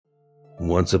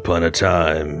Once upon a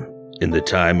time, in the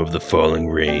time of the falling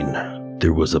rain,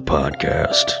 there was a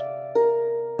podcast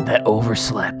that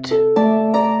overslept.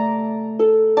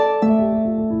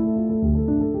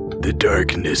 The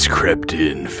darkness crept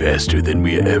in faster than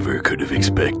we ever could have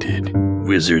expected.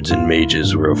 Wizards and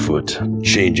mages were afoot,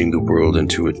 changing the world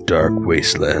into a dark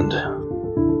wasteland.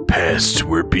 Pasts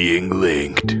were being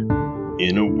linked.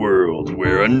 In a world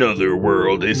where another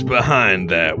world is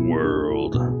behind that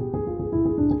world.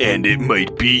 And it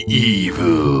might be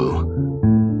evil.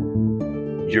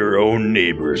 Your own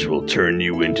neighbors will turn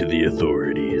you into the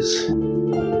authorities.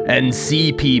 And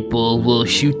sea people will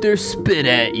shoot their spit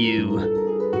at you.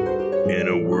 In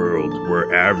a world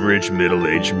where average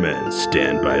middle-aged men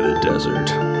stand by the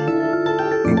desert.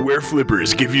 Where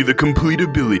flippers give you the complete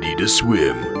ability to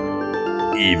swim.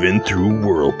 Even through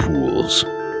whirlpools.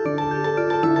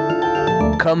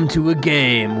 Come to a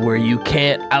game where you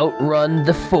can't outrun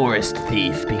the forest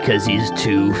thief because he's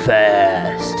too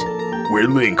fast. Where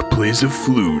Link plays a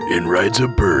flute and rides a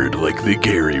bird like the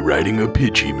Gary riding a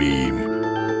Pidgey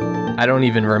meme. I don't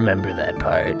even remember that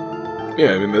part.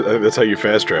 Yeah, I mean, that's how you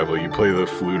fast travel. You play the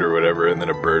flute or whatever, and then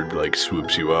a bird,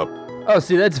 swoops you up. Oh,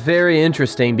 see, that's very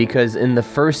interesting because in the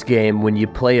first game, when you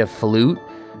play a flute,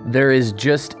 there is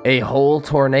just a whole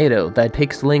tornado that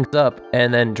picks Link up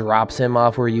and then drops him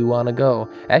off where you want to go.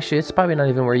 Actually, it's probably not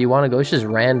even where you want to go. It's just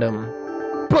random.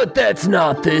 But that's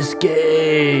not this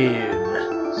game.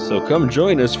 So come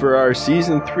join us for our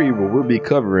Season 3 where we'll be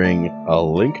covering A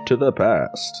Link to the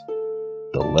Past,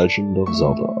 The Legend of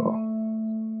Zelda.